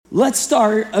let's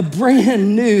start a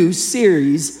brand new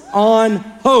series on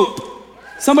hope.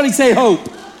 Somebody say hope.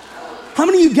 How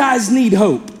many of you guys need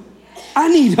hope? I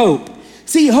need hope.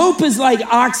 See, hope is like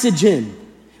oxygen.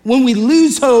 When we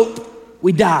lose hope,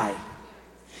 we die.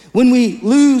 When we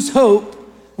lose hope,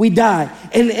 we die.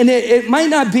 And it might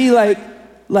not be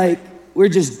like we're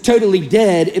just totally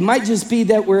dead. It might just be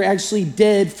that we're actually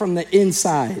dead from the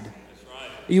inside.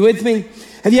 Are you with me?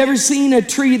 Have you ever seen a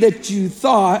tree that you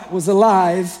thought was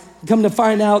alive? Come to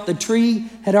find out the tree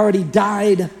had already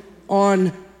died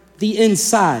on the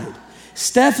inside.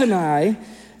 Steph and I,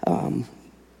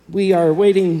 we are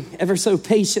waiting ever so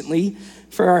patiently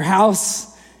for our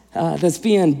house that's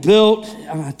being built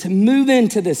to move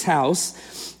into this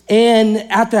house. And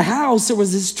at the house, there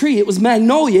was this tree. It was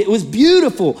magnolia. It was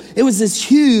beautiful. It was this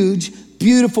huge,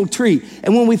 beautiful tree.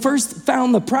 And when we first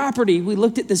found the property, we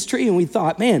looked at this tree and we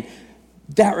thought, man,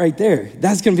 that right there,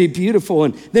 that's going to be beautiful.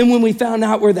 And then when we found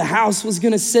out where the house was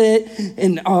going to sit,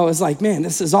 and I was like, man,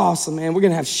 this is awesome, man. We're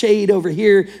going to have shade over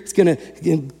here. It's going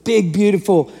to, big,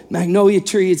 beautiful magnolia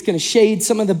tree. It's going to shade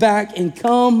some of the back. And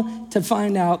come to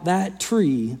find out that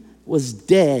tree was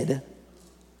dead.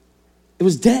 It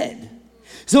was dead.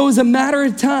 So it was a matter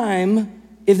of time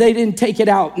if they didn't take it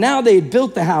out. Now they had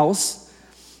built the house.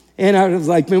 And I was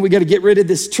like, man, we got to get rid of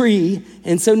this tree.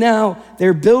 And so now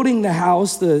they're building the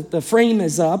house. The frame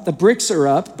is up. The bricks are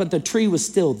up. But the tree was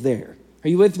still there. Are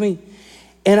you with me?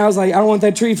 And I was like, I don't want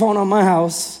that tree falling on my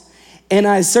house. And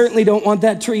I certainly don't want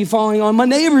that tree falling on my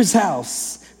neighbor's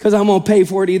house, because I'm going to pay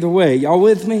for it either way. Y'all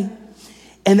with me?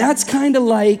 And that's kind of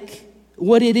like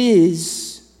what it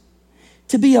is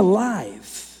to be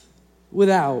alive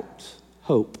without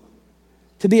hope.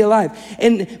 To be alive.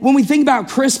 And when we think about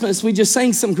Christmas, we just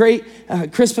sang some great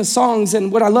Christmas songs.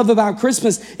 And what I love about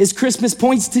Christmas is Christmas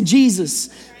points to Jesus,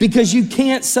 because you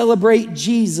can't celebrate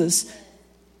Jesus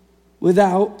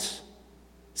without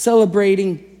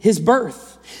celebrating his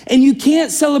birth. And you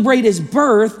can't celebrate his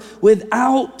birth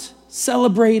without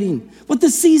celebrating what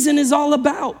the season is all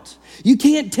about. You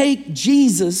can't take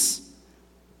Jesus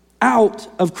out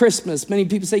of Christmas. Many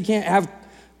people say you can't have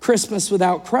Christmas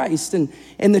without Christ. And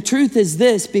the truth is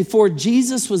this: before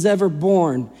Jesus was ever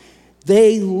born,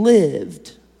 they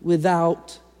lived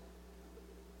without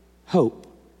hope.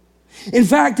 In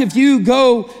fact, if you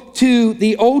go to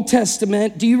the Old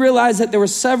Testament, do you realize that there were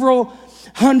several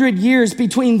hundred years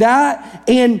between that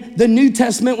and the New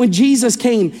Testament when Jesus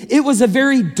came? It was a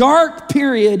very dark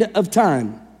period of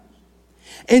time.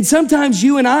 And sometimes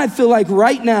you and I feel like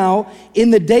right now,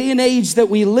 in the day and age that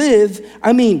we live,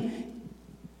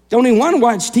 don't even want to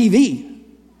watch TV.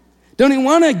 Don't even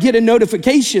want to get a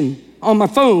notification on my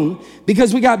phone,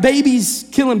 because we got babies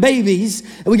killing babies,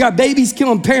 and we got babies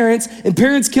killing parents, and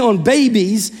parents killing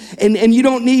babies. And you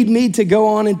don't need me to go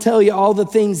on and tell you all the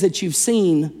things that you've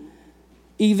seen,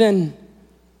 even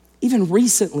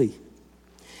recently.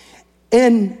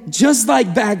 And just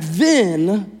like back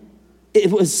then, it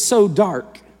was so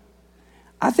dark.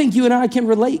 I think you and I can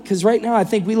relate, because right now I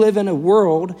think we live in a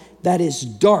world that is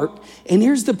dark. And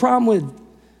here's the problem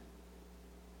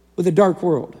with a dark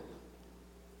world.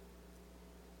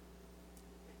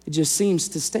 It just seems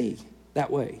to stay that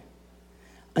way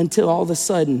until all of a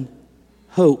sudden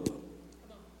hope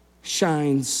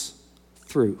shines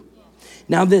through.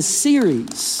 Now this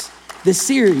series,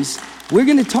 we're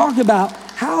going to talk about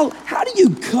how do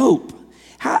you cope?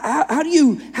 How do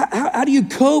you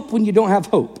cope when you don't have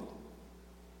hope?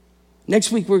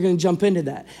 Next week, we're going to jump into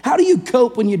that. How do you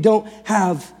cope when you don't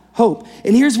have hope?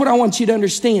 And here's what I want you to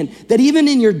understand: that even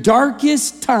in your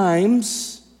darkest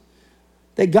times,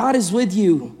 that God is with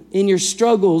you in your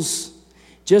struggles,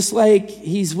 just like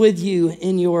he's with you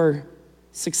in your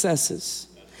successes.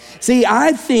 See,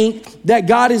 I think that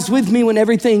God is with me when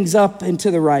everything's up and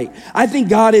to the right. I think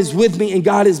God is with me, and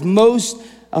God is most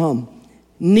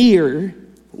near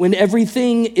when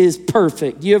everything is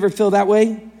perfect. Do you ever feel that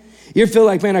way? You feel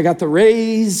like, man, I got the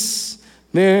raise,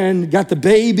 man, got the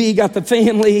baby, got the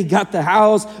family, got the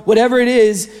house, whatever it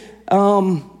is,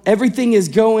 everything is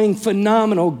going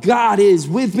phenomenal. God is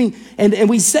with me. And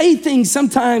we say things,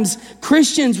 sometimes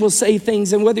Christians will say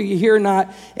things, and whether you're here or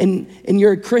not, and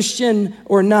you're a Christian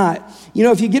or not, you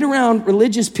know, if you get around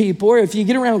religious people, or if you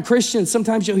get around Christians,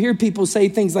 sometimes you'll hear people say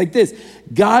things like this: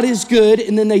 God is good,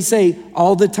 and then they say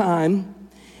all the time.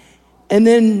 And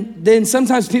then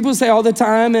sometimes people say all the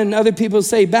time, and other people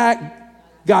say back,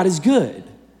 God is good.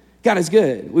 God is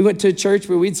good. We went to a church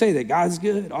where we'd say that God is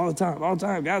good all the time,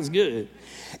 God is good.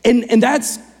 And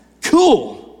that's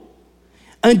cool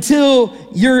until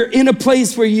you're in a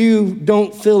place where you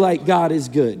don't feel like God is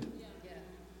good.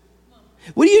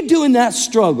 What do you do in that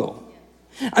struggle?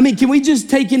 I mean, can we just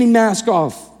take any mask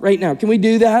off right now? Can we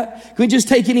do that? Can we just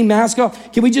take any mask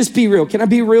off? Can we just be real? Can I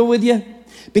be real with you?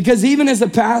 Because even as a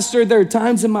pastor, there are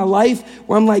times in my life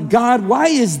where I'm like, God, why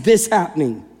is this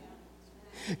happening?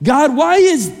 God, why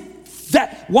is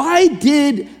that? Why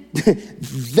did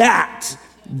that?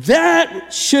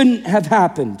 That shouldn't have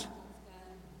happened.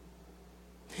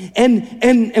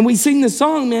 And we sing the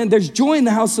song, man, there's joy in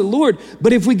the house of the Lord.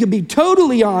 But if we could be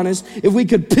totally honest, if we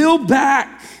could peel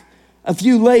back a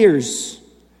few layers,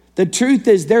 the truth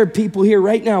is there are people here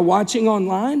right now watching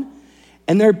online,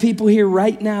 and there are people here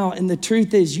right now, and the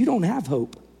truth is you don't have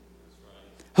hope.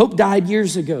 Hope died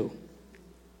years ago.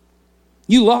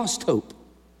 You lost hope.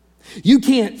 You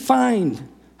can't find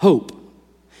hope.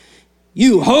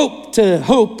 You hope to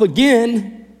hope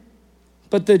again,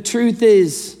 but the truth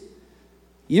is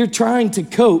you're trying to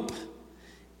cope,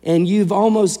 and you've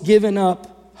almost given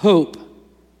up hope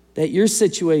that your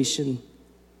situation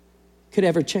could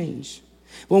ever change.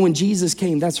 Well, when Jesus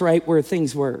came, that's right where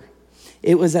things were.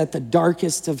 It was at the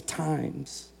darkest of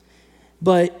times.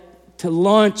 But to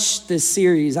launch this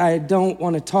series, I don't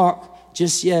want to talk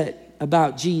just yet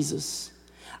about Jesus.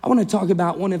 I want to talk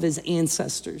about one of his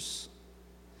ancestors.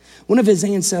 One of his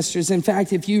ancestors. In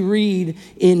fact, if you read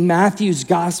in Matthew's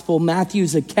gospel,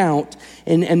 Matthew's account,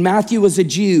 and Matthew was a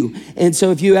Jew. And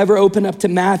so if you ever open up to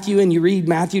Matthew and you read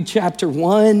Matthew chapter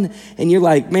 1, and you're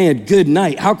like, man, good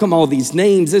night. How come all these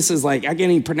names? This is like, I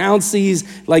can't even pronounce these.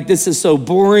 Like, this is so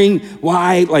boring.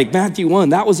 Why? Like Matthew 1,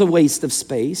 that was a waste of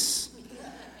space.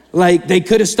 Like they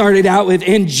could have started out with,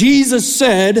 and Jesus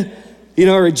said,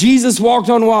 or Jesus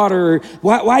walked on water.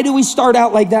 Why do we start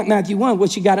out like that, Matthew 1?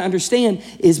 What you got to understand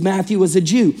is Matthew was a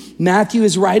Jew. Matthew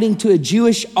is writing to a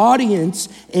Jewish audience,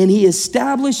 and he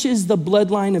establishes the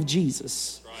bloodline of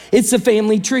Jesus. It's a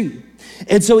family tree.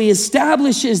 And so he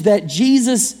establishes that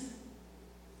Jesus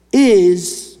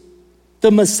is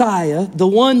the Messiah, the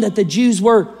one that the Jews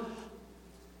were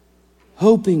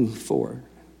hoping for,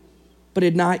 but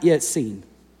had not yet seen.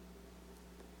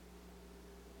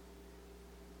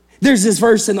 There's this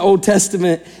verse in the Old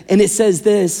Testament, and it says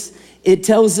this. It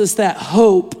tells us that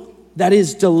hope that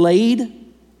is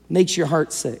delayed makes your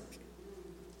heart sick.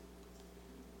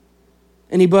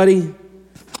 Anybody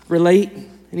relate?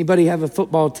 Anybody have a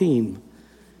football team?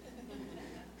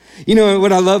 You know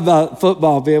what I love about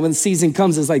football, man? When the season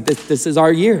comes, it's like, this is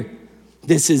our year.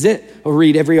 This is it. I'll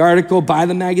read every article, buy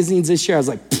the magazines this year. I was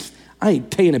like, I ain't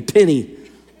paying a penny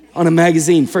on a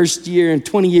magazine first year in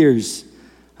 20 years.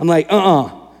 I'm like,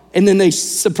 And then they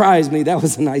surprised me. That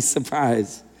was a nice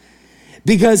surprise.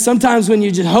 Because sometimes when you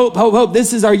just hope,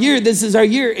 this is our year,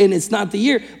 and it's not the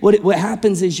year, what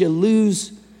happens is you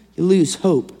lose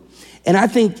hope. And I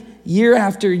think year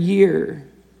after year,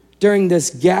 during this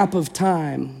gap of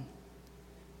time,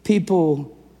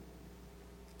 people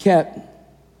kept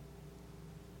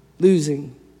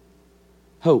losing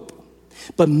hope.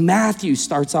 But Matthew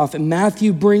starts off, and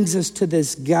Matthew brings us to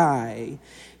this guy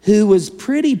who was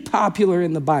pretty popular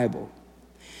in the Bible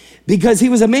because he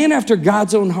was a man after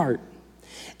God's own heart.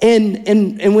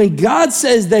 And when God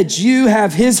says that you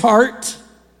have his heart,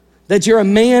 that you're a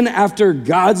man after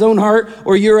God's own heart,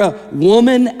 or you're a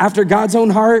woman after God's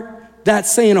own heart,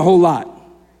 that's saying a whole lot.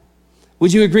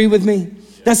 Would you agree with me?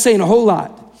 That's saying a whole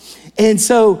lot. And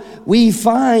so we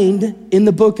find in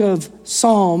the book of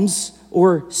Psalms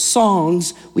or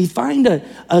songs, we find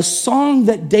a song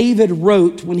that David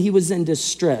wrote when he was in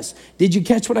distress. Did you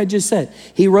catch what I just said?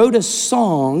 He wrote a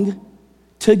song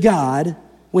to God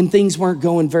when things weren't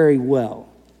going very well.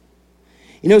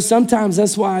 Sometimes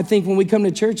that's why I think when we come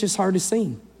to church, it's hard to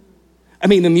sing. I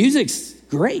mean, the music's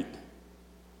great.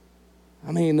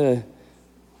 I mean,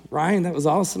 Ryan, that was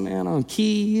awesome, man, on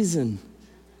keys, and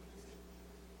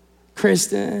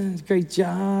Kristen, great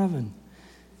job, and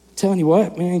telling you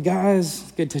what, man,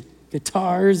 guys,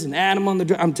 guitars and Adam on the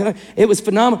drum. I'm telling you, it was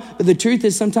phenomenal. But the truth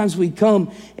is sometimes we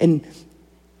come and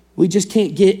we just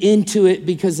can't get into it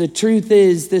because the truth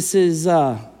is this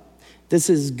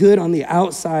is good on the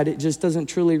outside. It just doesn't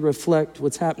truly reflect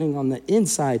what's happening on the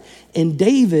inside. And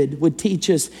David would teach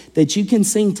us that you can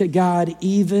sing to God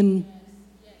even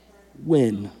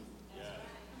when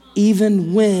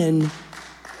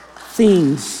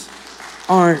things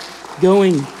aren't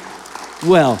going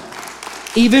well.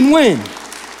 Even when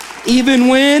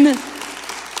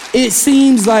it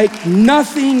seems like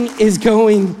nothing is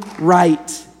going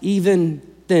right, even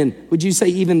then. Would you say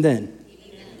even then?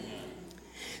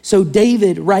 So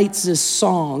David writes this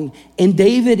song, and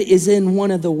David is in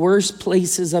one of the worst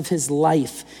places of his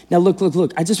life. Now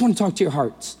look. I just want to talk to your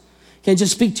hearts. Okay,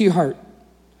 just speak to your heart.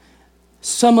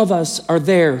 Some of us are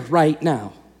there right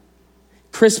now.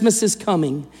 Christmas is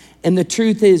coming, and the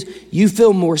truth is you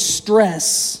feel more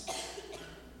stress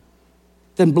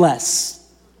than blessed.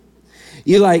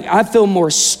 You're like, I feel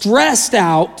more stressed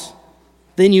out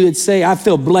than you would say, I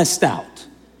feel blessed out.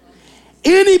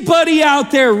 Anybody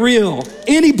out there real?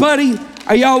 Anybody?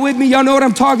 Are y'all with me? Y'all know what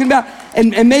I'm talking about?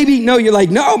 And maybe, no, you're like,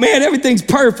 no, man, everything's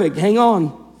perfect. Hang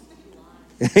on.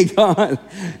 Hang on.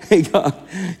 Hang on.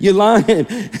 You're lying.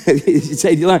 You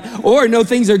say you're lying. Or no,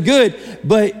 things are good,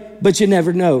 but you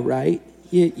never know, right?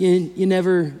 You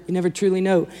never truly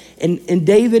know. And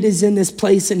David is in this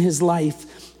place in his life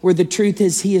where the truth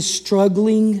is he is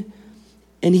struggling,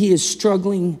 and he is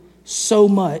struggling so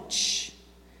much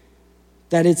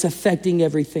that it's affecting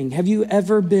everything. Have you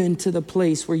ever been to the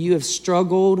place where you have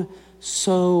struggled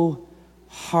so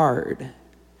hard?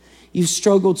 You've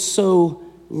struggled so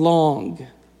long.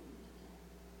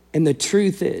 And the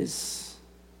truth is,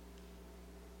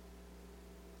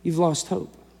 you've lost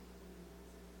hope.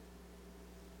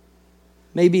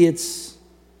 Maybe it's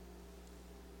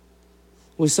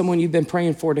with someone you've been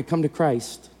praying for to come to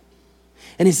Christ.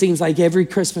 And it seems like every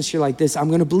Christmas you're like this, I'm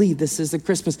gonna believe this is the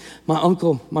Christmas. My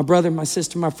uncle, my brother, my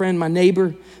sister, my friend, my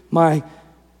neighbor, my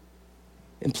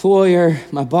employer,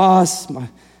 my boss, my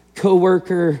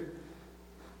coworker,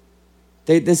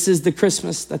 this is the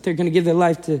Christmas that they're gonna give their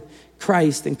life to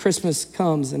Christ. And Christmas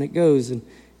comes and it goes, and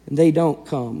they don't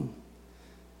come.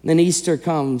 And then Easter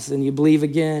comes and you believe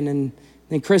again, and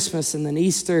then Christmas, and then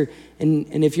Easter.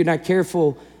 And if you're not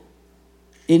careful,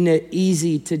 isn't it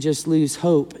easy to just lose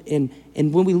hope? And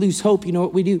when we lose hope, you know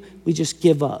what we do? We just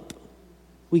give up.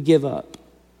 We give up.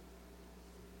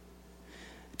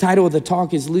 The title of the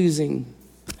talk is Losing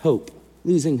Hope.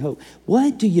 Losing hope.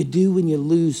 What do you do when you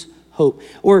lose hope?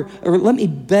 Or let me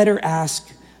better ask,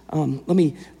 let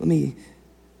me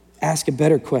ask a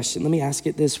better question. Let me ask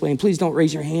it this way. And please don't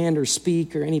raise your hand or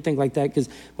speak or anything like that, because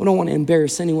we don't want to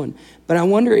embarrass anyone. But I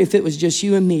wonder if it was just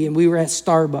you and me and we were at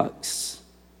Starbucks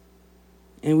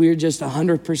and we were just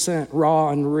 100% raw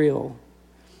and real.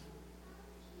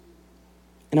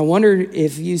 And I wonder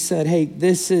if you said, hey,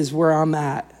 this is where I'm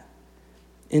at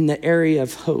in the area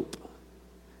of hope.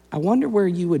 I wonder where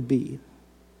you would be.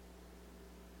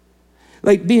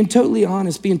 Like being totally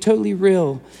honest, being totally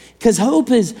real. Because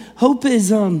hope is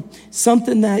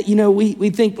something that, we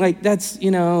think like that's,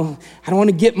 I don't want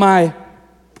to get my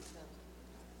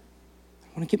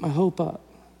hope up.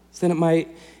 So then it might,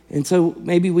 and so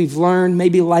maybe we've learned,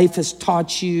 maybe life has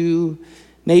taught you,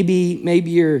 maybe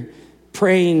you're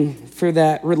praying for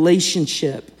that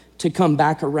relationship to come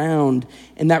back around,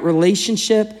 and that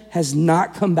relationship has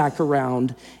not come back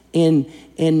around, and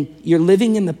you're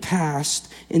living in the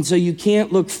past, and so you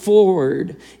can't look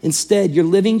forward. Instead, you're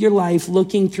living your life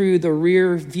looking through the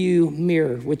rear view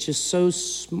mirror, which is so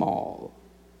small,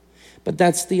 but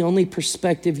that's the only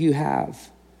perspective you have,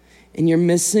 and you're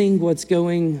missing what's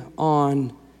going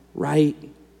on right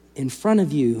in front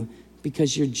of you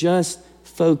because you're just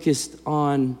focused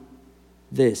on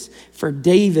this. For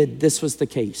David, this was the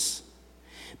case,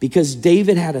 because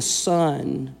David had a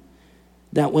son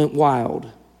that went wild.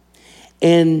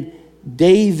 And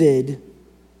David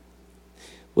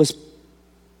was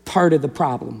part of the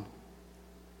problem.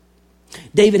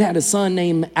 David had a son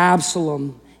named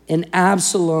Absalom, and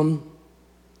Absalom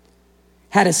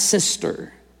had a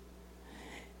sister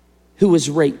who was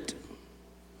raped.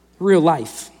 Real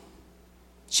life.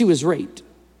 She was raped.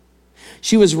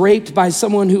 She was raped by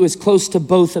someone who was close to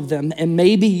both of them. And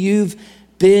maybe you've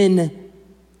been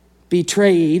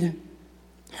betrayed,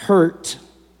 hurt,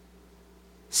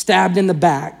 stabbed in the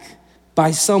back by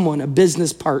someone, a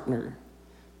business partner,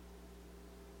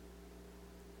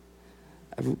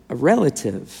 a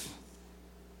relative,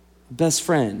 a best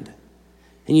friend.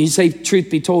 And you say, truth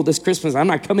be told, this Christmas, I'm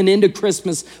not coming into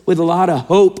Christmas with a lot of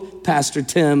hope, Pastor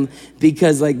Tim,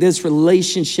 because this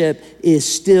relationship is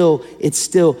still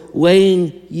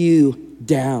weighing you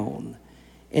down.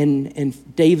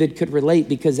 And David could relate,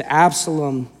 because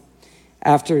Absalom,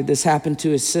 after this happened to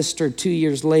his sister 2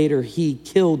 years later, he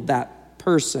killed that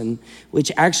person,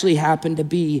 which actually happened to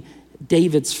be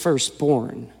David's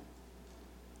firstborn.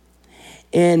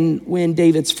 And when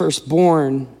David's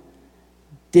firstborn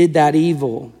did that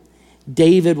evil,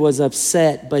 David was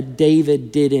upset, but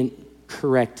David didn't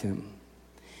correct him.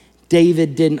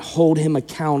 David didn't hold him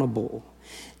accountable.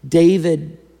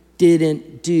 David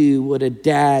didn't do what a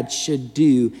dad should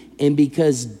do. And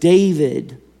because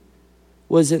David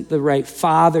wasn't the right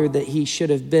father that he should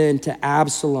have been to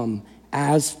Absalom,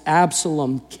 as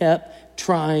Absalom kept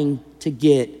trying to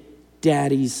get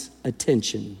daddy's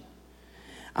attention.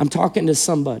 I'm talking to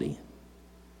somebody.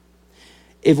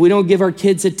 If we don't give our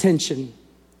kids attention,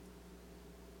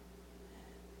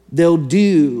 they'll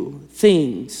do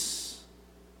things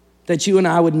that you and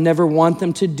I would never want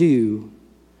them to do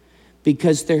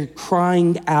because they're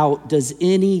crying out, does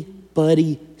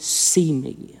anybody see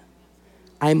me?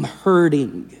 I'm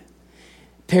hurting.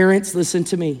 Parents, listen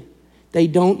to me. They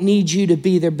don't need you to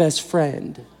be their best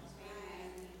friend.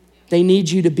 They need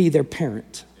you to be their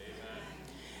parent.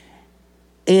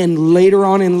 And later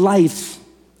on in life,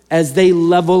 as they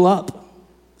level up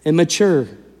and mature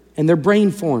and their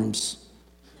brain forms,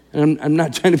 and I'm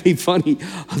not trying to be funny,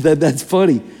 that's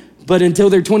funny, but until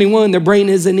they're 21, their brain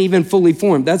isn't even fully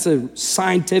formed. That's a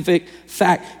scientific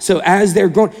fact. So as they're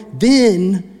growing,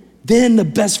 then the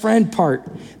best friend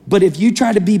part. But if you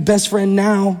try to be best friend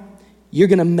now, you're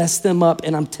gonna mess them up.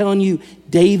 And I'm telling you,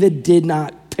 David did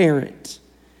not parent.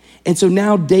 And so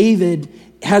now David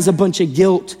has a bunch of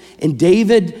guilt, and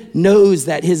David knows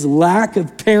that his lack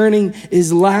of parenting,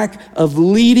 his lack of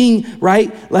leading,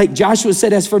 right? Like Joshua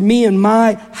said, as for me and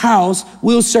my house,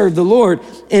 we'll serve the Lord.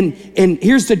 And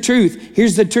here's the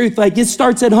truth. Like it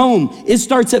starts at home. It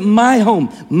starts at my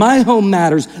home. My home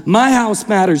matters. My house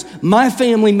matters. My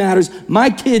family matters.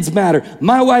 My kids matter.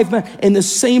 My wife matters. And the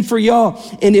same for y'all.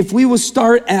 And if we will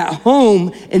start at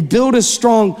home and build a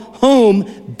strong home,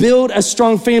 build a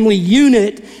strong family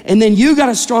unit, and then you got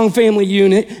a strong family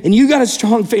unit, and you got a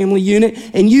strong family unit,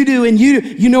 and you do,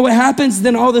 you know what happens?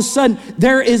 Then all of a sudden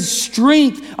there is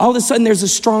strength. All of a sudden there's a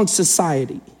strong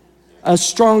society, a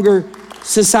stronger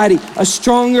society, a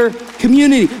stronger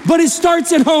community. But it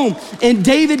starts at home, and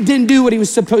David didn't do what he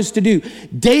was supposed to do.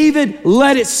 David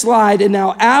let it slide, and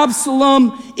now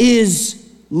Absalom is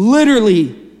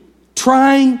literally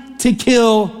trying to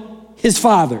kill his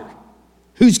father,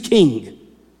 who's king.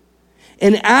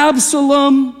 And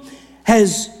Absalom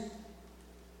has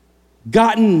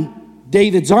gotten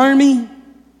David's army.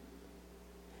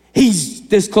 He's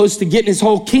this close to getting his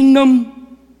whole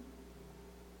kingdom.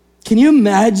 Can you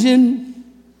imagine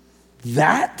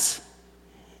that?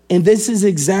 And this is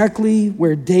exactly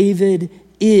where David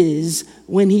is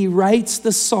when he writes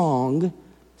the song,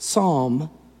 Psalm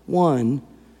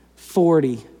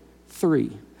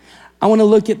 143. I want to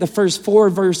look at the first 4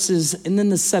 verses and then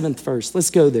the 7th verse. Let's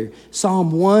go there.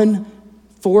 Psalm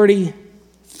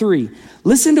 143.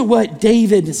 Listen to what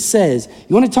David says.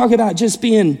 You want to talk about just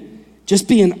being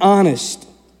honest.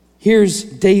 Here's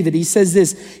David. He says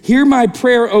this: "Hear my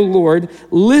prayer, O Lord.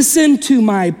 Listen to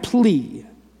my plea.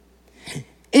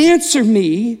 Answer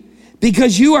me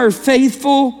because you are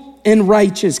faithful and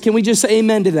righteous." Can we just say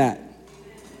amen to that?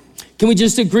 Can we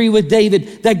just agree with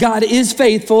David that God is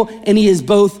faithful and he is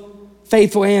both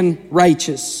faithful and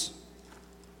righteous?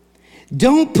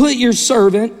 "Don't put your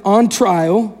servant on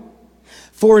trial,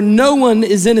 for no one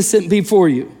is innocent before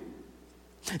you."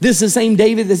 This is the same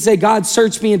David that said, "God,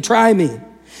 search me and try me."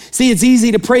 See, it's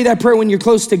easy to pray that prayer when you're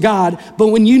close to God, but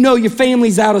when you know your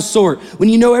family's out of sort, when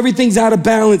you know everything's out of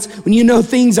balance, when you know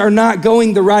things are not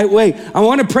going the right way, I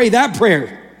want to pray that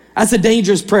prayer. That's a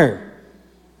dangerous prayer.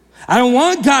 I don't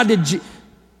want God to,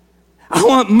 I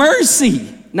want mercy,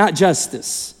 not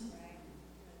justice.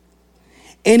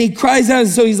 And he cries out,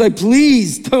 so he's like,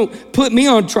 "Please don't put me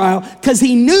on trial," because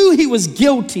he knew he was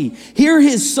guilty. Here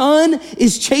his son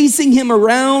is chasing him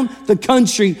around the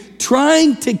country,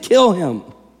 trying to kill him.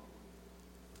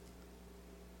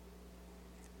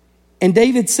 And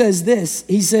David says this,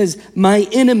 he says, "My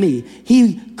enemy,"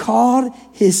 he called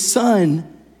his son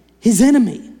his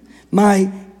enemy.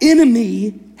 "My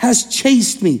enemy has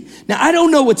chased me." Now, I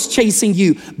don't know what's chasing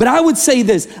you, but I would say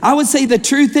this. I would say the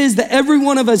truth is that every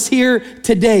one of us here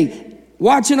today,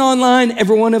 watching online,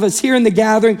 every one of us here in the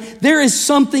gathering, there is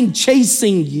something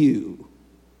chasing you.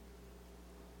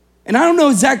 And I don't know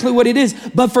exactly what it is,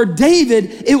 but for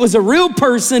David, it was a real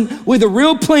person with a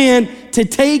real plan to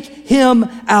take him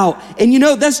out. And you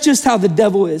know, that's just how the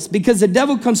devil is, because the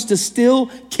devil comes to steal,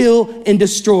 kill, and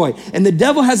destroy. And the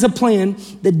devil has a plan.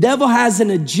 The devil has an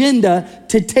agenda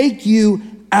to take you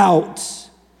out.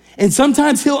 And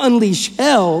sometimes he'll unleash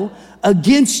hell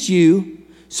against you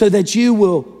so that you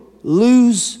will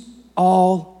lose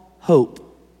all hope.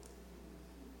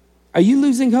 Are you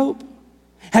losing hope?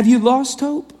 Have you lost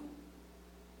hope?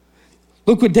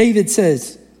 Look what David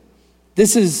says.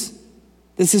 This is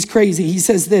crazy. He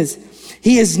says this: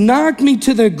 "He has knocked me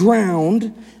to the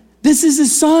ground." This is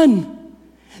his son.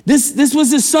 This was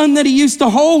his son that he used to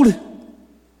hold,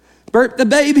 burp the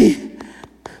baby,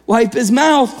 wipe his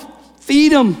mouth,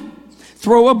 feed him,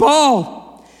 throw a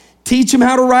ball, teach him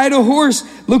how to ride a horse.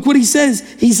 Look what he says.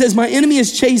 He says, "My enemy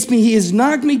has chased me. He has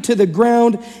knocked me to the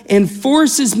ground and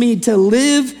forces me to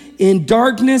live in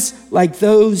darkness like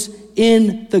those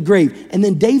in the grave." And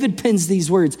then David pens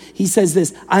these words. He says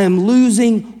this: "I am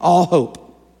losing all hope."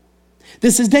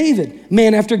 This is David,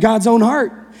 man after God's own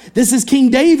heart. This is King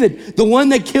David, the one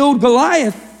that killed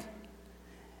Goliath.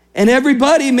 And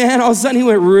everybody, man, all of a sudden he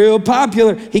went real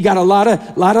popular. He got a lot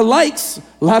of likes,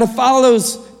 a lot of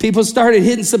follows. People started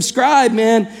hitting subscribe,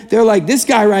 man. They're like, this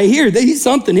guy right here, he's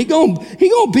something. He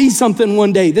gonna be something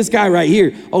one day. This guy right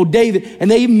here, oh, David.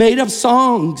 And they made up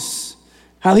songs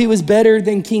how he was better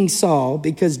than King Saul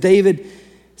because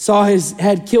Saul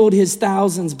had killed his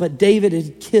thousands, but David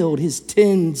had killed his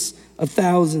tens of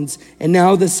thousands. And now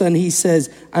all of a sudden he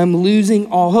says, I'm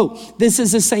losing all hope. This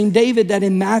is the same David that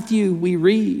in Matthew we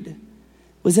read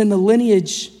was in the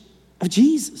lineage of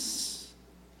Jesus.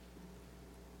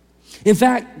 In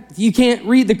fact, you can't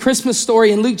read the Christmas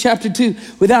story in Luke chapter 2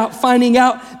 without finding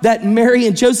out that Mary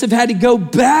and Joseph had to go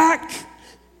back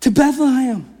to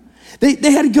Bethlehem.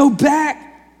 They had to go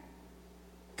back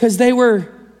because they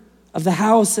were of the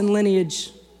house and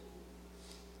lineage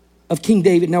of King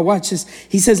David. Now watch this.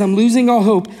 He says, I'm losing all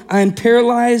hope. I am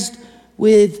paralyzed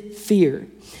with fear.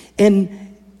 And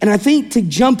I think to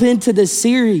jump into this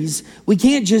series, we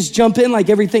can't just jump in like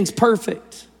everything's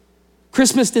perfect.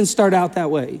 Christmas didn't start out that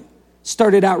way. It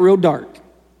started out real dark.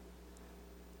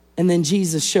 And then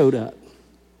Jesus showed up.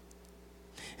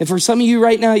 And for some of you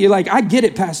right now, you're like, I get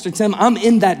it, Pastor Tim. I'm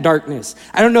in that darkness.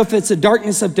 I don't know if it's a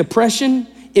darkness of depression.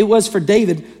 It was for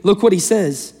David. Look what he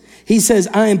says. He says,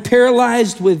 I am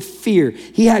paralyzed with fear.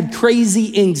 He had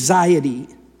crazy anxiety.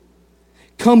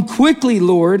 Come quickly,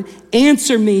 Lord,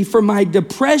 answer me, for my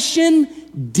depression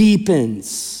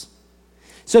deepens.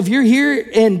 So if you're here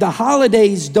and the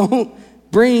holidays don't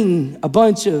bring a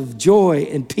bunch of joy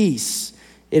and peace,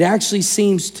 it actually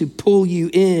seems to pull you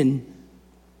in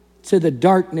to the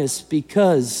darkness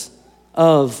because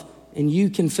of, and you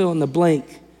can fill in the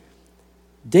blank,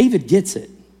 David gets it.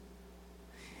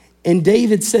 And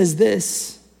David says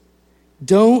this,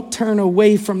 don't turn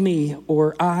away from me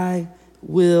or I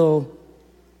will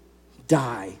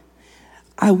die.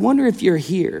 I wonder if you're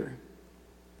here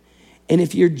and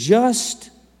if you're just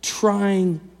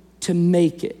trying to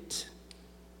make it.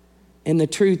 And the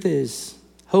truth is,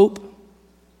 hope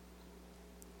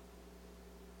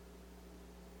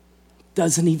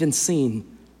doesn't even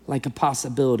seem like a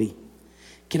possibility.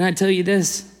 Can I tell you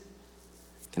this?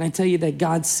 Can I tell you that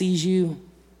God sees you?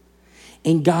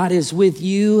 And God is with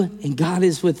you, and God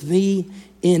is with me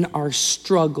in our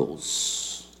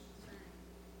struggles.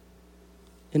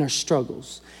 In our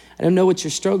struggles. I don't know what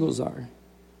your struggles are,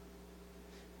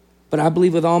 but I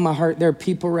believe with all my heart there are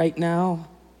people right now,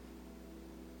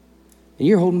 and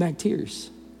you're holding back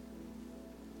tears.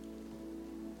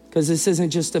 Because this isn't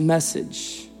just a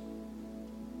message.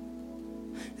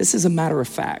 This is a matter of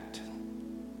fact.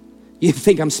 You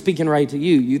think I'm speaking right to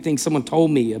you. You think someone told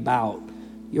me about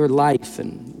your life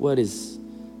and what is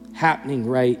happening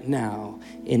right now.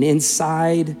 And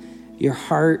inside, your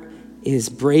heart is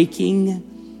breaking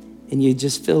and you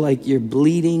just feel like you're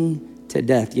bleeding to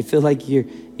death. You feel like you're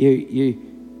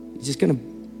just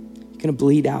gonna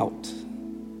bleed out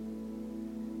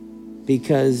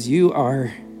because you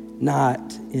are not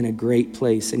in a great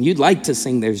place. And you'd like to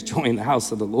sing There's Joy in the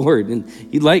House of the Lord, and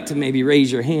you'd like to maybe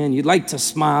raise your hand, you'd like to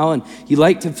smile, and you'd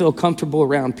like to feel comfortable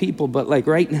around people, but like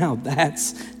right now,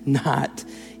 that's not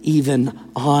even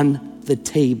on the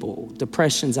table.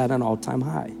 Depression's at an all-time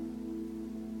high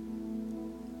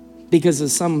because of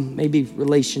some maybe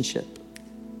relationship.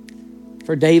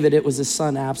 For David, it was his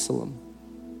son Absalom.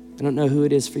 I don't know who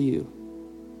it is for you.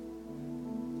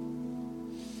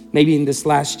 Maybe in this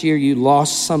last year, you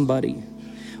lost somebody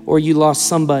or you lost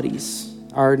somebody's.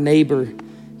 Our neighbor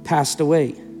passed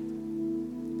away.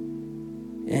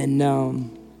 And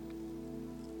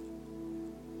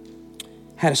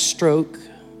had a stroke.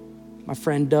 My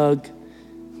friend Doug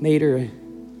made her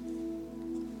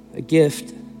a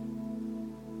gift.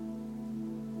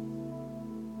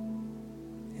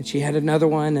 And she had another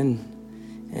one,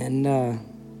 and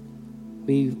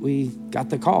we got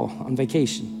the call on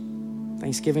vacation.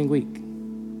 Thanksgiving week.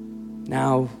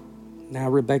 Now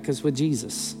Rebecca's with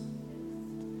Jesus.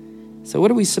 So what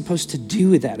are we supposed to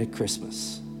do with that at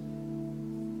Christmas?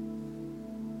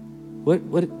 What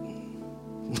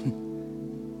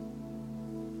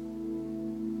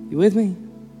you with me?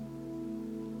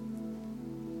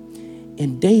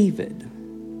 And David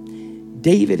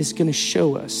is going to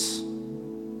show us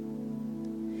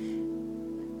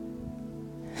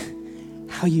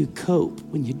how you cope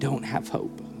when you don't have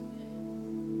hope.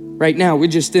 Right now, we're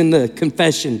just in the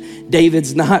confession.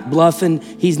 David's not bluffing.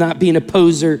 He's not being a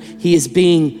poser. He is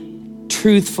being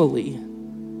truthfully,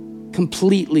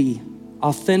 completely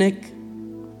authentic,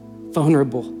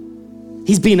 vulnerable.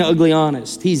 He's being ugly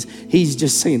honest. He's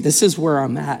just saying, this is where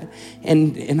I'm at.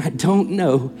 And I don't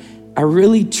know I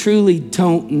really, truly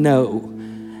don't know,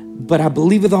 but I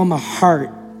believe with all my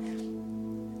heart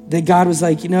that God was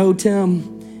like,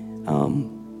 Tim,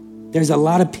 there's a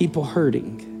lot of people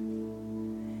hurting.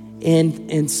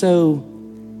 And so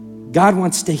God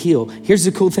wants to heal. Here's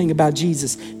the cool thing about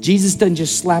Jesus. Jesus doesn't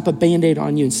just slap a Band-Aid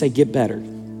on you and say, get better.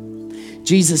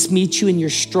 Jesus meets you in your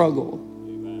struggle.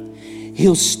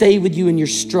 He'll stay with you in your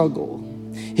struggle.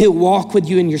 He'll walk with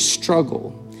you in your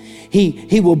struggle.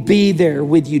 He will be there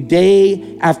with you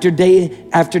day after day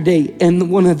after day.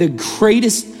 And one of the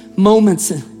greatest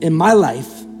moments in my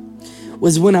life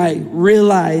was when I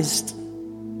realized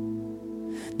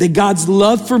that God's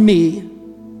love for me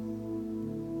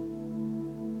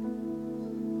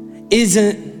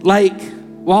isn't like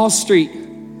Wall Street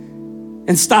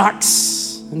and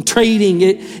stocks and trading.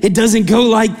 It doesn't go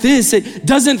like this. It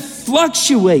doesn't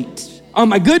fluctuate. On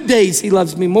my good days, he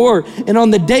loves me more. And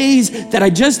on the days that I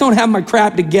just don't have my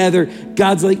crap together,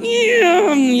 God's like,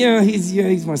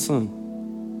 he's my son.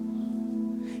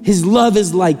 His love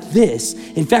is like this.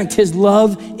 In fact, his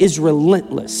love is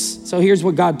relentless. So here's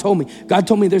what God told me. God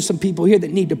told me there's some people here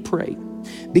that need to pray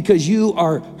because you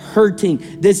are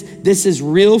hurting. This is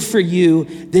real for you.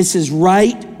 This is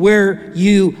right where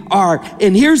you are.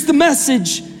 And here's the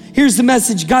message. Here's the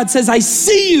message. God says, I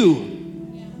see you.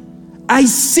 I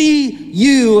see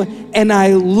you and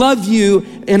I love you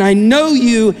and I know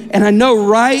you and I know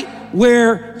right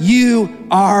where you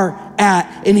are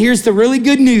at. And here's the really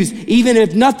good news. Even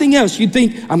if nothing else, you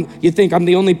think I'm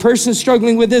the only person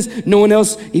struggling with this. No one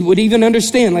else would even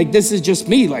understand. Like, this is just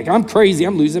me. Like, I'm crazy.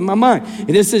 I'm losing my mind.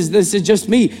 This is just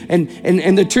me.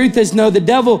 And the truth is, no, the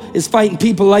devil is fighting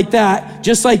people like that,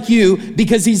 just like you,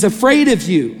 because he's afraid of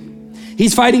you.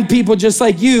 He's fighting people just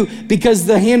like you because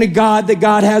the hand of God that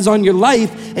God has on your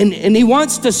life, and he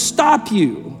wants to stop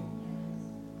you.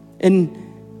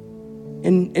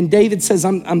 And David says,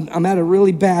 I'm at a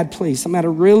really bad place. I'm at a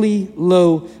really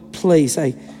low place.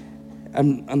 I'm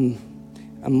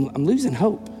losing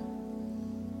hope.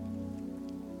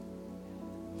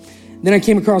 Then I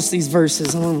came across these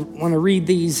verses. I want to read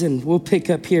these, and we'll pick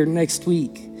up here next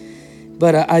week.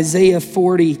 But Isaiah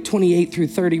 40, 28 through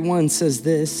 31 says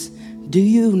this. Do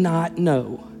you not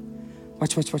know?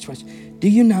 Watch. Do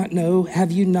you not know? Have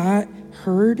you not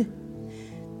heard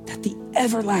that the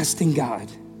everlasting God,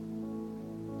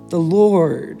 the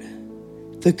Lord,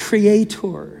 the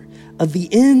creator of the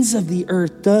ends of the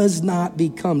earth does not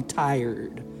become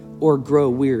tired or grow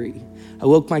weary? I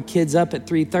woke my kids up at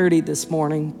 3:30 this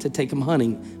morning to take them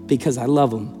hunting because I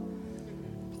love them.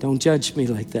 Don't judge me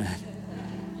like that.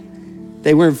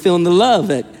 They weren't feeling the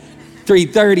love at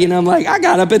 3:30, and I'm like, I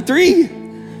got up at 3.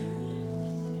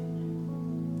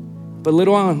 But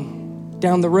little on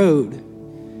down the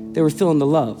road, they were feeling the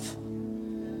love.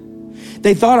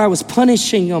 They thought I was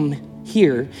punishing them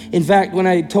here. In fact, when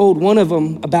I told one of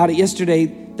them about it yesterday,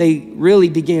 they really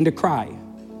began to cry.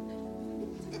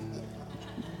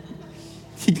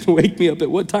 You gonna wake me up at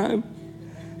what time?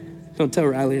 Don't tell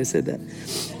Riley I said that.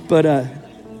 But I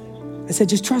said,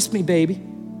 just trust me, baby.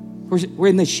 We're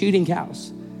in the shooting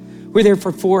house. We're there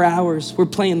for 4 hours. We're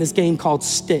playing this game called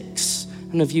Sticks. I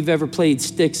don't know if you've ever played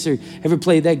Sticks or ever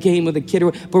played that game with a kid,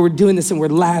 but we're doing this and we're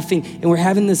laughing and we're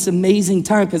having this amazing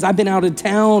time because I've been out of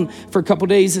town for a couple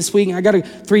days this week. And I got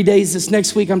 3 days this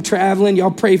next week. I'm traveling.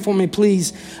 Y'all pray for me,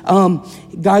 please.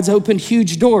 God's opened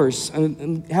huge doors.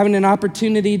 I'm having an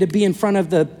opportunity to be in front of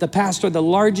the pastor of the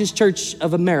largest church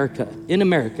of America, in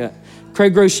America,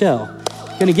 Craig Rochelle.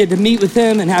 Gonna get to meet with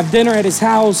him and have dinner at his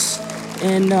house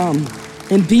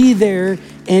and be there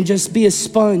and just be a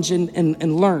sponge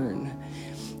and learn.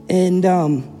 And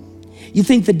you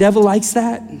think the devil likes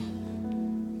that?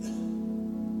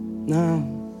 No.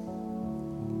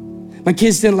 My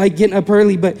kids didn't like getting up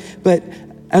early, but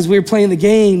as we were playing the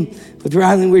game with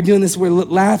Riley, we were doing this, we're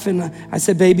laughing. I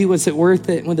said, baby, was it worth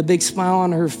it? And with a big smile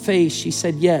on her face, she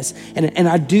said yes. And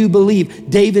I do believe,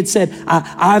 David said,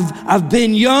 I've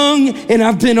been young and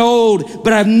I've been old,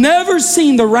 but I've never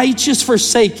seen the righteous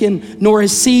forsaken, nor a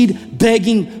seed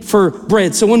begging for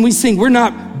bread. So when we sing, we're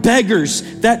not beggars.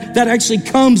 That actually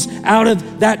comes out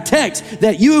of that text,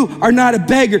 that you are not a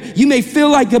beggar. You may feel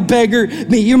like a beggar.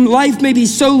 Your life may be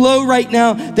so low right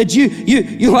now that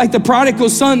you like the prodigal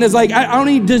son that's like, I don't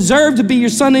even deserve to be your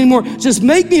son anymore. Just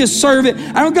make me a servant.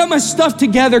 I don't got my stuff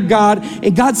together, God.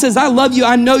 And God says, I love you.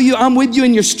 I know you. I'm with you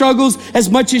in your struggles as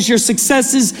much as your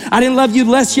successes. I didn't love you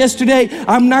less yesterday.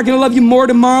 I'm not going to love you more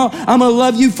tomorrow. I'm going to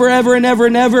love you forever and ever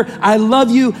and ever. I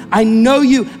love you. I know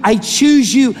you. I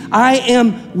choose you. I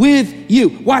am with you.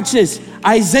 Watch this.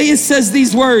 Isaiah says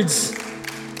these words.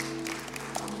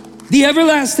 The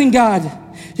everlasting God,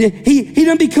 He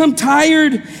doesn't become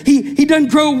tired. He doesn't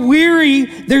grow weary.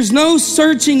 There's no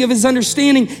searching of his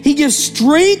understanding. He gives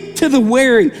strength to the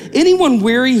weary. Anyone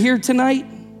weary here tonight?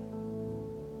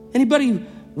 Anybody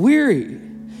weary?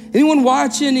 Anyone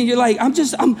watching and you're like,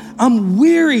 I'm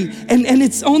weary, and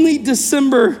it's only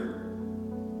December.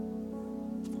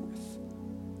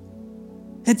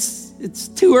 It's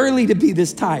too early to be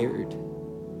this tired.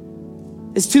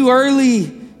 It's too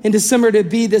early in December to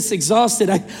be this exhausted.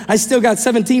 I still got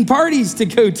 17 parties to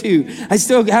go to. I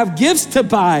still have gifts to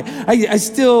buy.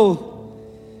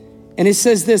 And it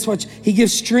says this, watch, he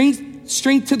gives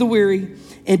strength to the weary,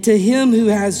 and to him who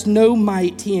has no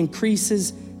might, he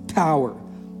increases power.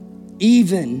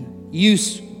 Even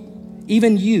youths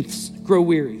grow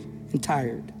weary and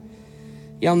tired.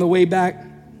 Yeah, on the way back,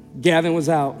 Gavin was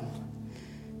out.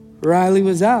 Riley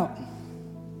was out.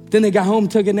 Then they got home,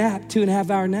 took a nap,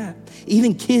 2.5 hour nap.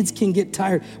 Even kids can get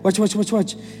tired. Watch.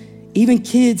 Even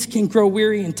kids can grow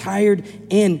weary and tired,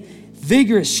 and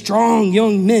vigorous, strong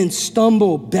young men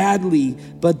stumble badly.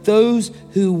 But those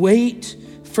who wait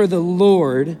for the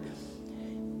Lord,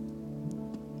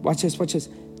 watch this.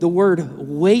 The word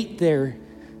wait there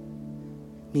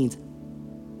means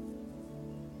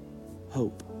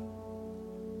hope.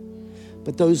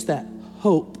 But those that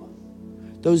hope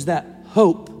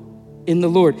in the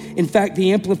Lord. In fact,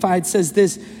 the Amplified says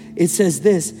this,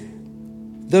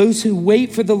 those who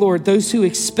wait for the Lord, those who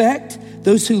expect,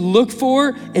 those who look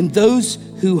for, and those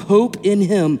who hope in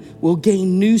him will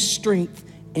gain new strength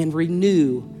and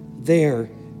renew their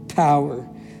power.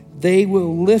 They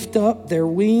will lift up their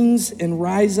wings and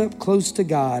rise up close to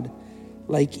God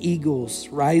like eagles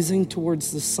rising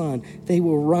towards the sun. They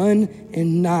will run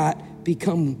and not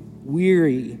become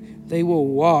weary. They will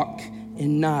walk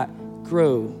and not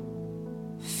grow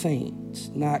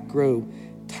faint, not grow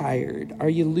tired. Are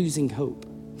you losing hope?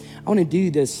 I want to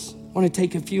do this. I want to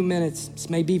take a few minutes. This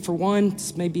may be for one,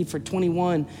 this may be for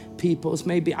 21 people. This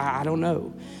may be, I don't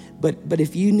know. But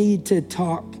if you need to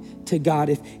talk to God,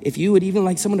 if you would even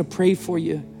like someone to pray for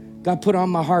you, God put on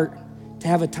my heart to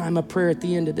have a time of prayer at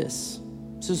the end of this.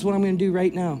 So this is what I'm going to do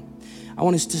right now. I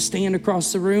want us to stand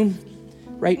across the room.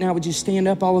 Right now, would you stand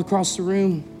up all across the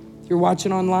room? If you're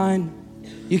watching online,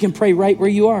 you can pray right where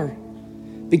you are,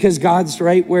 because God's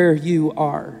right where you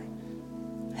are.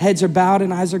 Heads are bowed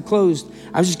and eyes are closed.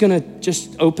 I'm just gonna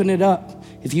open it up.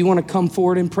 If you wanna come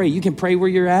forward and pray, you can pray where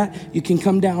you're at. You can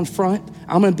come down front.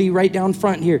 I'm gonna be right down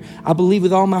front here. I believe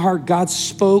with all my heart, God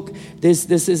spoke. This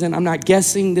isn't, I'm not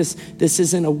guessing. This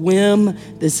isn't a whim.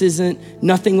 This isn't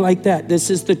nothing like that. This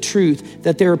is the truth,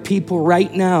 that there are people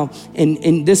right now,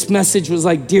 and this message was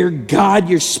like, dear God,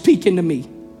 you're speaking to me.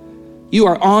 You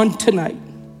are on tonight.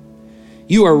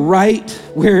 You are right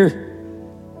where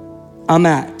I'm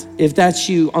at. If that's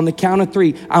you, on the count of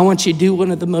 3, I want you to do one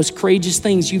of the most courageous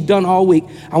things you've done all week.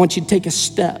 I want you to take a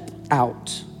step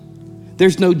out.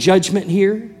 There's no judgment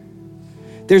here.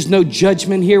 There's no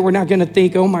judgment here. We're not going to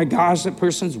think, oh my gosh, that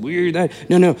person's weird.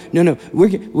 No.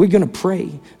 We're going to pray.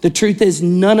 The truth is,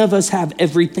 none of us have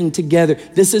everything together.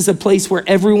 This is a place where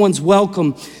everyone's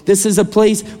welcome. This is a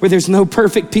place where there's no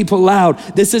perfect people allowed.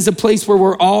 This is a place where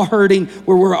we're all hurting,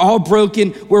 where we're all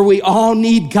broken, where we all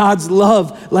need God's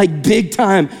love, like big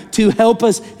time, to help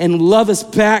us and love us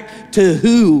back to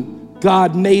who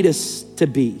God made us to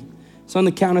be. So on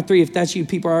the count of 3, if that's you,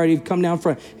 people already come down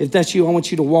front. If that's you, I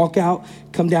want you to walk out,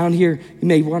 come down here. You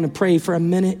may want to pray for a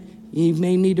minute. You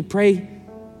may need to pray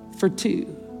for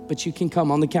 2, but you can come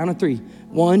on the count of 3.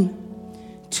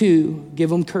 1, 2, give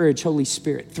them courage, Holy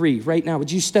Spirit. 3, right now,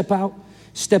 would you step out?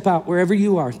 Step out wherever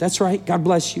you are. That's right. God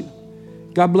bless you.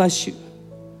 God bless you.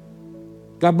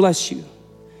 God bless you.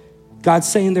 God's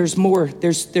saying there's more.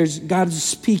 There's God is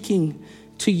speaking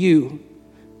to you.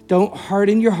 Don't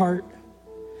harden your heart.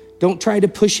 Don't try to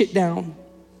push it down.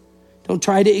 Don't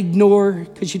try to ignore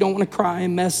because you don't want to cry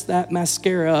and mess that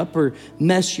mascara up or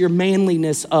mess your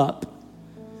manliness up.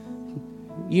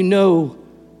 You know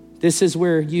this is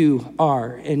where you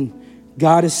are, and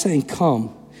God is saying,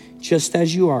 come, just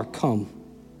as you are, come.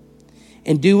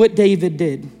 And do what David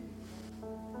did.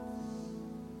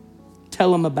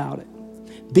 Tell him about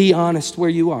it. Be honest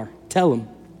where you are. Tell him.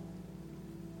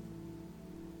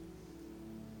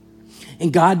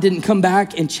 And God didn't come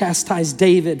back and chastise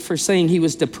David for saying he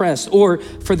was depressed or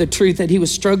for the truth that he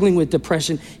was struggling with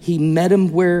depression. He met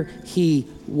him where he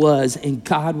was, and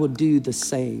God will do the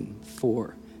same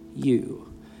for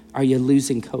you. Are you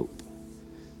losing hope?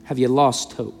 Have you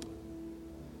lost hope?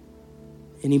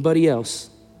 Anybody else?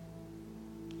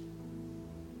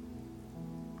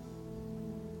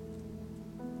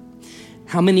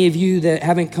 How many of you that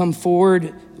haven't come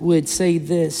forward would say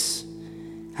this?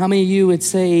 How many of you would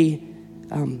say,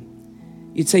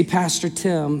 You'd say, Pastor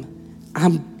Tim,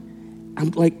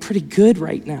 I'm like pretty good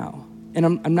right now. And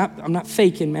I'm not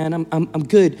faking, man. I'm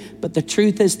good. But the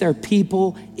truth is there are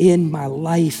people in my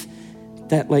life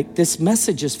that like this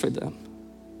message is for them.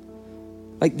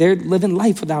 Like they're living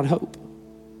life without hope.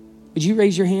 Would you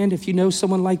raise your hand if you know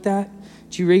someone like that?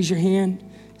 Would you raise your hand?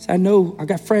 Say, I know, I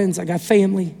got friends, I got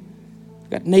family, I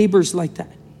got neighbors like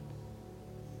that.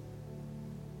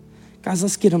 Guys,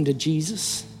 let's get them to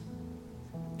Jesus.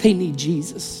 They need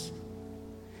Jesus.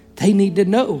 They need to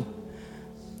know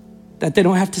that they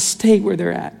don't have to stay where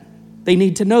they're at. They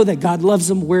need to know that God loves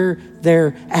them where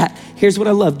they're at. Here's what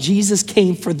I love. Jesus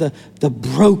came for the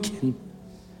broken.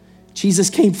 Jesus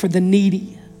came for the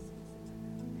needy.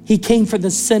 He came for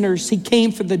the sinners. He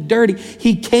came for the dirty.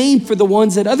 He came for the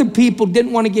ones that other people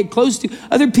didn't want to get close to.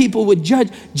 Other people would judge.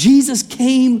 Jesus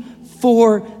came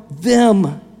for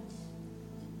them.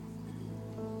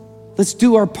 Let's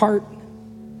do our part.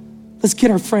 Let's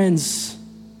get our friends.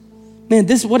 Man,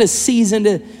 what a season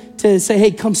to say,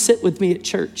 hey, come sit with me at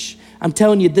church. I'm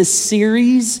telling you, this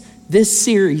series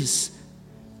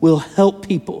will help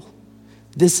people.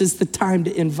 This is the time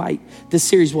to invite. This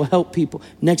series will help people.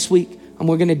 Next week,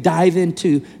 we're going to dive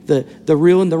into the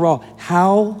real and the raw.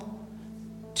 How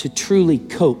to truly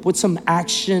cope. What's some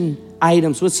action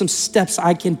items? What's some steps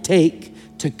I can take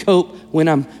to cope when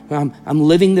I'm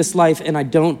living this life and I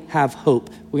don't have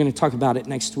hope? We're going to talk about it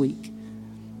next week.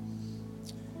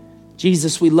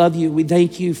 Jesus, we love you. We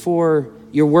thank you for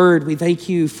your word. We thank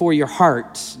you for your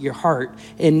heart.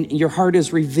 And your heart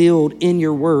is revealed in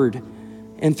your word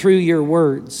and through your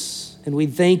words. And we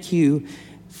thank you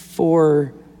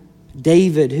for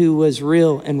David, who was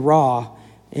real and raw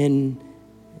and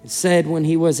said when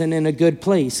he wasn't in a good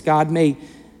place, God, may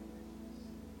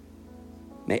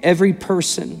every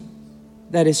person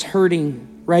that is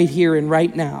hurting right here and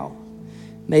right now,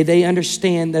 may they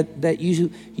understand that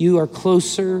you are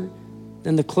closer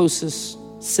than the closest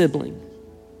sibling.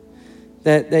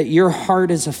 That your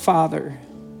heart as a father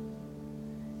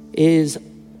is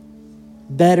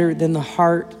better than the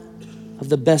heart of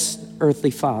the best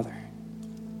earthly father.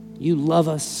 You love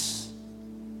us,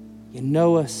 you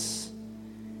know us,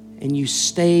 and you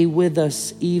stay with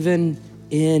us even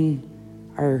in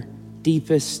our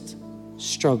deepest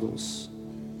struggles.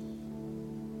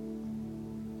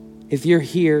 If you're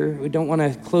here, we don't want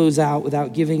to close out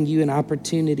without giving you an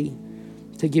opportunity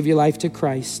to give your life to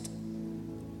Christ.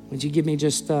 Would you give me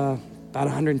just about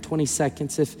 120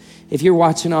 seconds? If you're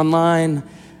watching online,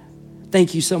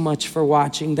 thank you so much for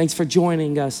watching. Thanks for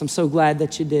joining us. I'm so glad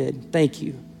that you did. Thank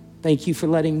you. Thank you for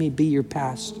letting me be your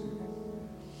pastor.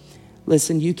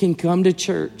 Listen, you can come to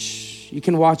church. You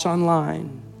can watch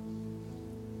online.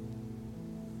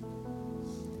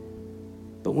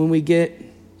 But when we get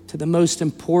to the most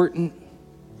important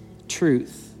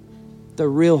truth, the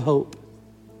real hope,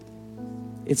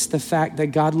 it's the fact that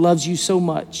God loves you so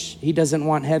much, he doesn't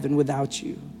want heaven without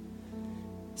you.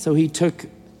 So he took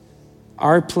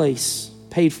our place,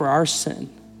 paid for our sin.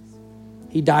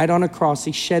 He died on a cross.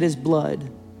 He shed his blood.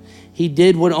 He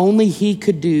did what only he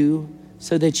could do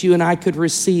so that you and I could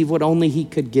receive what only he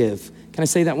could give. Can I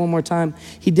say that one more time?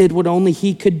 He did what only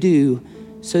he could do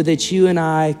so that you and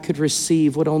I could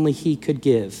receive what only he could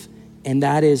give. And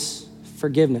that is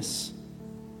forgiveness.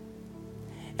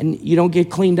 And you don't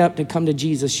get cleaned up to come to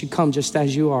Jesus. You come just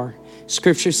as you are.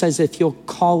 Scripture says if you'll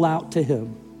call out to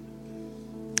him,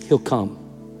 he'll come.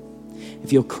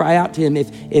 If you'll cry out to him,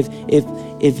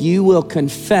 if you will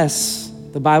confess,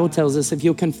 the Bible tells us, if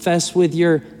you'll confess with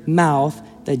your mouth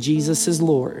that Jesus is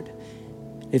Lord,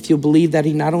 if you'll believe that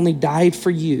he not only died for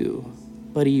you,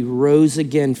 but he rose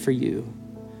again for you,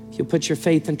 if you'll put your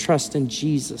faith and trust in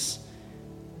Jesus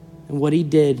and what he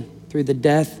did through the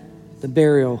death, the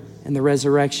burial, and the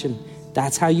resurrection,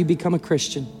 that's how you become a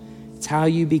Christian. It's how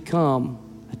you become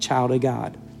a child of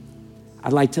God.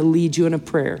 I'd like to lead you in a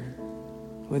prayer.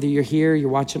 Whether you're here, you're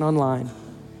watching online,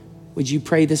 would you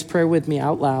pray this prayer with me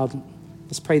out loud?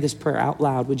 Let's pray this prayer out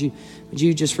loud. Would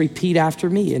you just repeat after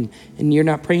me? And you're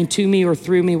not praying to me or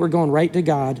through me. We're going right to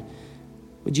God.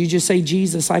 Would you just say,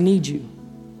 Jesus, I need you.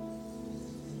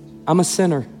 I'm a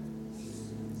sinner.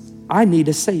 I need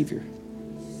a Savior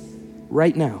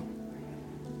right now.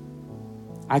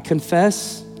 I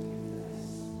confess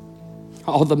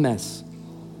all the mess.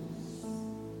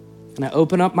 And I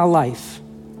open up my life.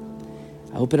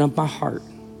 I open up my heart.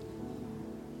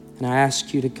 And I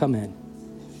ask you to come in.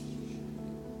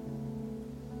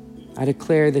 I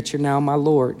declare that you're now my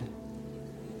Lord.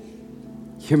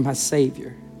 You're my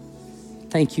Savior.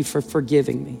 Thank you for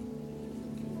forgiving me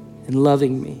and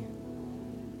loving me.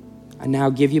 I now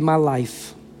give you my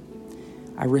life.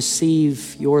 I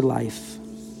receive your life.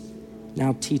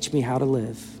 Now teach me how to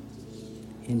live.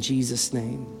 In Jesus'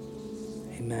 name,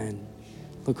 amen.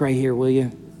 Look right here, will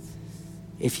you?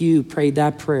 If you prayed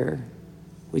that prayer,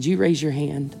 would you raise your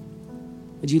hand?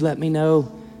 Would you let me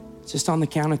know? Just on the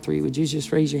count of 3, would you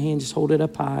just raise your hand? Just hold it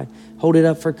up high. Hold it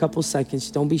up for a couple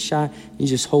seconds. Don't be shy. You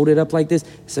just hold it up like this.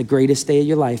 It's the greatest day of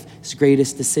your life. It's the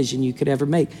greatest decision you could ever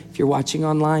make. If you're watching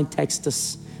online, text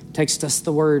us. Text us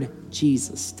the word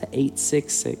Jesus to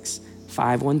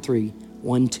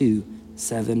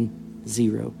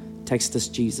 866-513-1270. Text us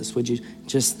Jesus, would you?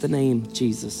 Just the name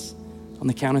Jesus. On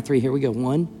the count of 3, here we go.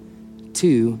 1,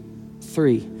 2,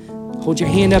 3. Hold your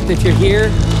hand up if you're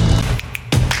here.